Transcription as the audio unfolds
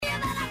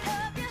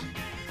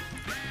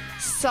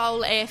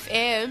Soul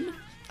FM.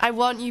 I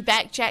Want You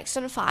Back,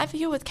 Jackson 5.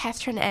 Here with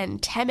Catherine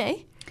and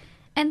Tammy.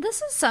 And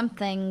this is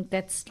something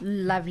that's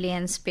lovely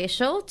and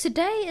special.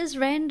 Today is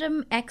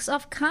Random Acts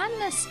of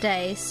Kindness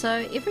Day,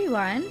 so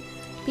everyone,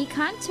 be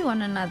kind to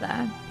one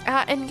another.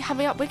 And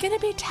coming up, we're going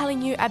to be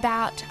telling you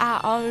about our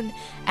own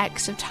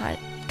acts of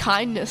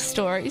kindness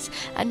stories.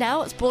 And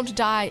now it's Born to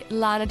Die,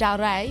 Lana Del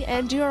Rey,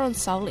 and you're on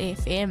Soul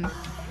FM.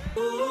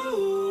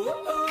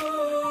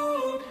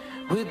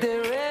 With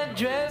the red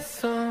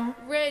dress on.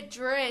 Red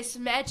Dress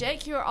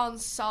Magic, you're on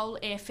Soul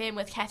FM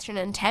with Catherine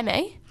and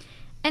Tammy.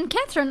 And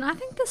Catherine, I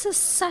think this is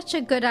such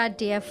a good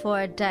idea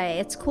for a day.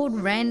 It's called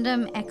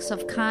Random Acts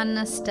of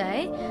Kindness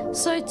Day.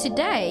 So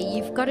today,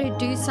 you've got to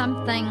do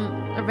something,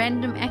 a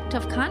random act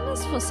of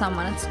kindness for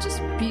someone. It's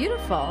just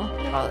beautiful.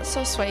 Oh, that's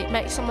so sweet.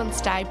 Make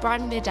someone's day,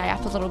 brighten their day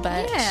up a little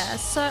bit. Yeah,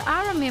 so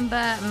I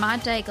remember my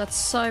day got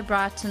so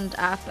brightened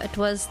up. It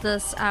was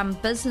this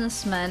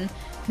businessman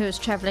who was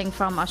travelling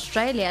from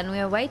Australia, and we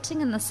were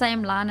waiting in the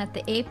same line at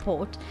the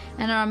airport,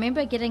 and I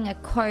remember getting a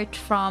quote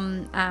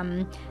from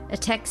a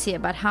taxi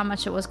about how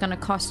much it was going to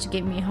cost to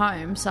get me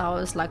home. So I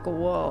was like,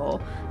 whoa,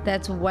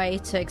 that's way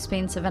too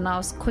expensive, and I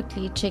was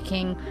quickly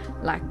checking,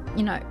 like,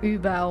 you know,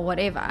 Uber or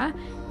whatever,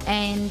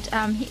 and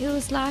he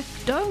was like,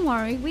 don't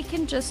worry, we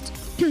can just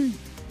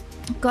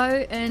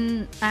go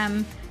and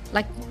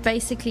like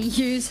basically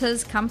use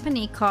his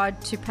company card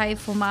to pay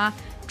for my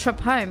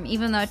trip home,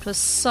 even though it was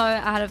so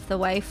out of the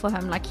way for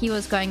him. Like, he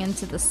was going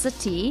into the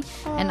city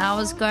and I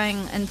was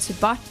going into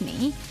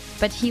Botany,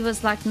 but he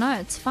was like, no,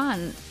 it's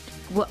fine,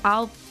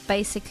 I'll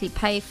basically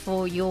pay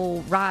for your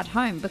ride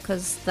home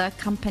because the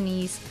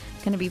company's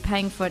going to be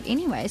paying for it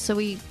anyway. So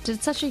we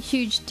did such a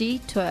huge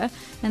detour,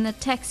 and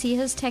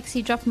his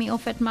taxi dropped me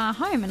off at my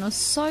home, and it was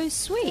so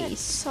sweet. It's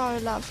so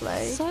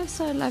lovely.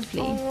 So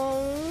lovely.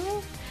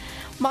 Aww.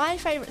 My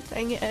favourite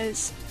thing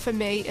is, for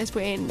me, is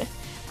when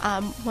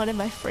one of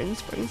my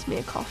friends brings me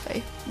a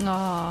coffee.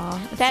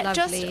 Oh, that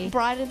lovely. Just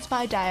brightens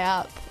my day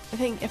up. I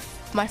think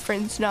if my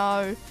friends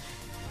know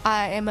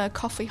I am a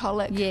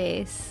coffeeholic,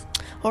 yes,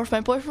 or if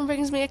my boyfriend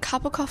brings me a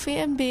cup of coffee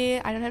and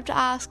beer, I don't have to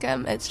ask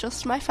him. It's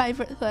just my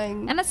favourite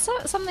thing. And it's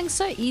something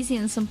so easy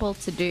and simple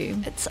to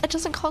do. It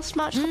doesn't cost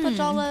much, a couple of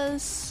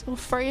dollars, or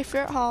free if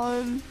you're at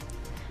home.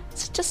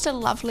 It's just a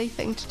lovely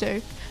thing to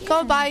do. Yeah. Go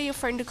and buy your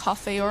friend a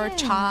coffee or a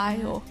chai,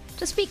 or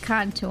just be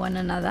kind to one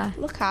another.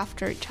 look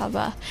after each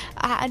other.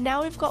 And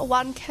now we've got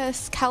One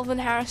Kiss, Calvin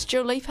Harris,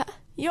 Dua Lipa.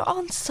 You're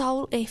on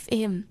Soul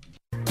FM.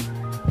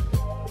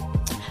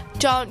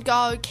 Don't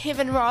Go,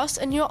 Kevin Ross,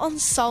 and you're on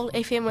Soul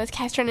FM with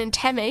Catherine and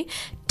Tammy.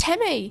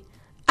 Tammy,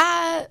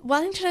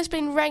 Wellington has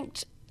been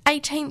ranked the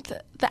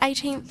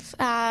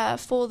 18th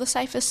for the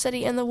safest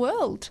city in the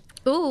world.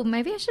 Oh,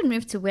 maybe I should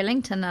move to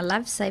Wellington. I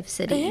love safe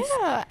cities.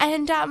 Yeah,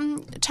 and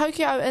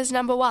Tokyo is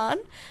number one.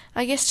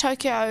 I guess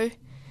Tokyo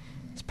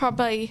is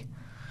probably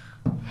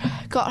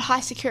got high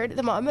security at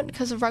the moment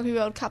because of Rugby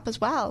World Cup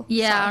as well.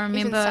 Yeah, so I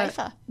remember even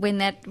safer. when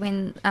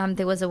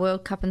there was a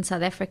World Cup in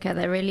South Africa,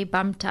 they really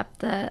bumped up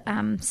the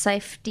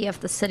safety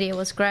of the city. It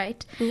was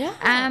great. Yeah.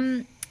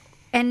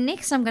 And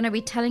next I'm going to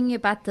be telling you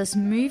about this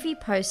movie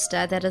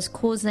poster that is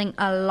causing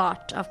a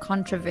lot of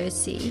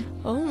controversy.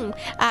 Oh,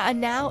 and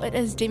now it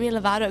is Demi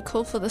Lovato,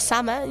 Cool for the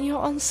Summer, and you're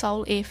on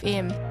Soul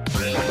FM.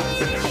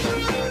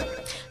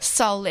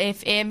 Soul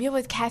FM, you're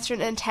with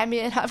Catherine and Tammy,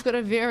 and I've got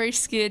a very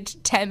scared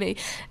Tammy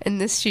in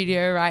the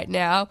studio right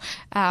now.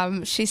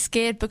 She's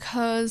scared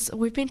because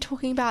we've been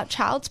talking about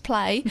Child's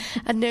Play,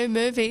 a new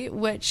movie,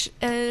 which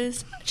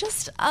is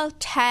just a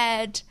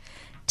tad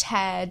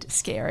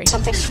scary.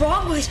 Something's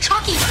wrong with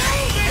Chucky.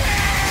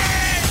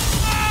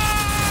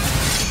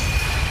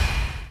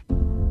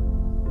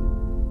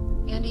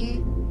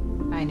 Andy,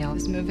 I know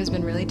this move has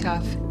been really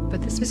tough,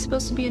 but this was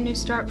supposed to be a new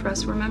start for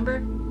us,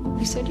 remember?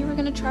 You said you were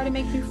going to try to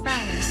make new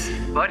friends.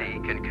 Buddy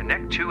can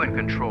connect to and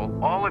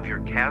control all of your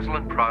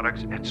Caslin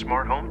products and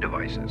smart home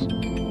devices.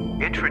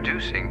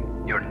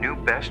 Introducing your new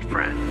best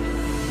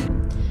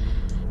friend.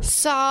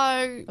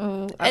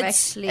 So, My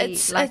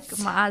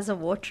eyes are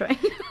watering.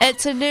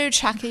 It's a new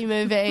Chucky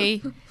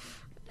movie.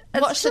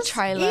 Watch the just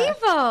trailer.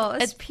 Evil.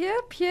 It's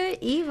pure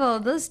evil.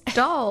 This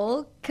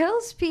doll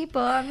kills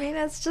people. I mean,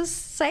 it's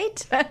just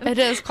Satan. It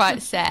is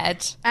quite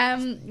sad.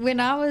 When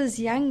I was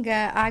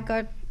younger, I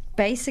got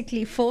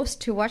basically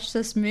forced to watch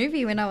this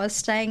movie when I was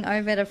staying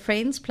over at a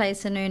friend's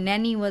place, and her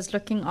nanny was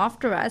looking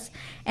after us.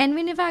 And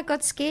whenever I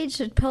got scared,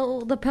 she'd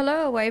pull the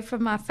pillow away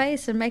from my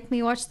face and make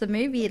me watch the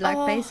movie,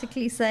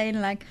 basically saying,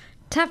 like,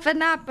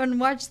 toughen up and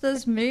watch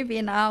this movie.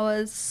 And I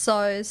was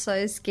so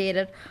scared.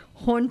 It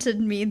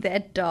haunted me,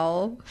 that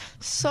doll.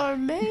 So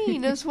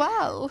mean as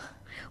well.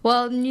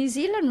 Well, New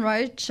Zealand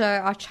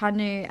Roadshow are trying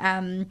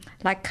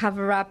to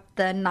cover up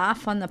the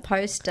knife on the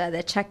poster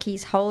that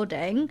Chucky's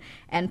holding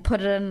and put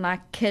it in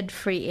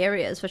kid-free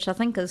areas, which I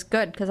think is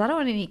good because I don't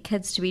want any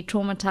kids to be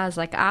traumatized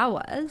like I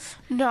was.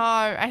 No,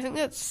 I think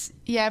it's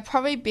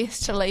probably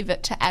best to leave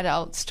it to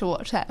adults to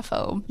watch that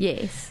film.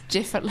 Yes,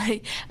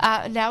 definitely.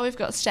 Now we've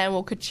got Stan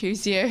Walker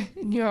Choose You,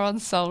 and you're on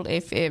Soul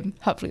FM.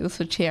 Hopefully this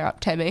will cheer up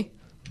Tammy.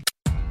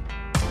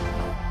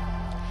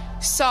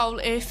 Soul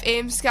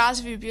FM, Scars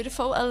of You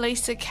Beautiful,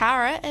 Elisa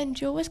Cara, and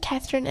you're with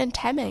Catherine and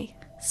Tammy.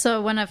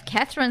 So one of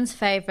Catherine's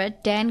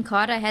favourite, Dan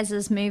Carter, has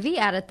his movie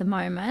out at the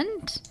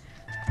moment.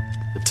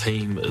 The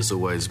team is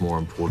always more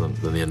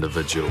important than the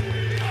individual.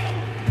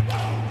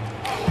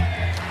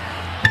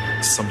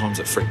 Sometimes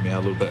it freaked me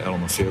out a little bit out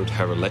on the field,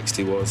 how relaxed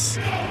he was.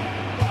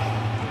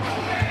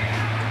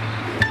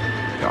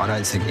 I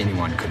don't think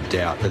anyone could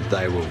doubt that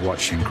they were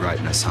watching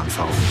greatness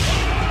unfold.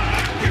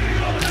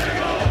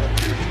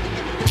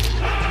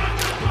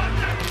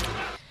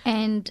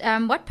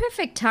 And what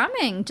perfect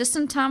timing, just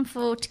in time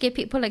to get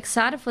people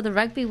excited for the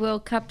Rugby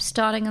World Cup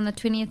starting on the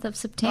 20th of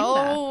September.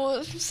 Oh,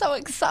 I'm so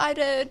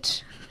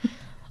excited.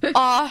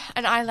 Oh,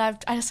 and I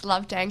just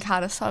love Dan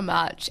Carter so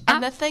much.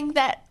 And the thing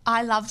that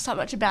I love so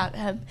much about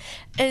him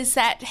is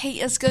that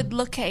he is good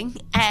looking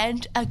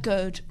and a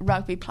good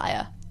rugby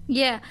player.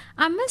 Yeah,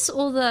 I miss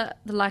all the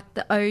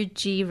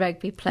OG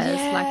rugby players,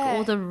 like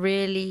all the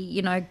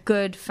really,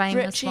 good,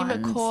 famous Richie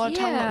ones. McCaw,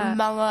 Tama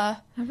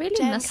Manga, I really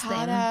Dan miss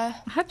Carter. them.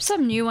 I hope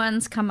some new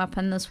ones come up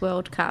in this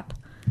World Cup.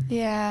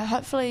 Yeah,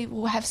 hopefully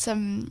we'll have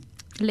some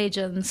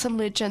Legends.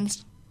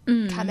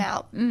 come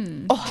out.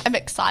 Oh, I'm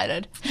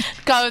excited.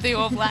 Go the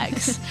All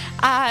Blacks.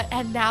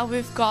 And now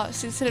we've got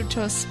Sensitive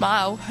to a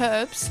Smile,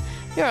 Herbs.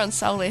 You're on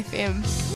Soul FM.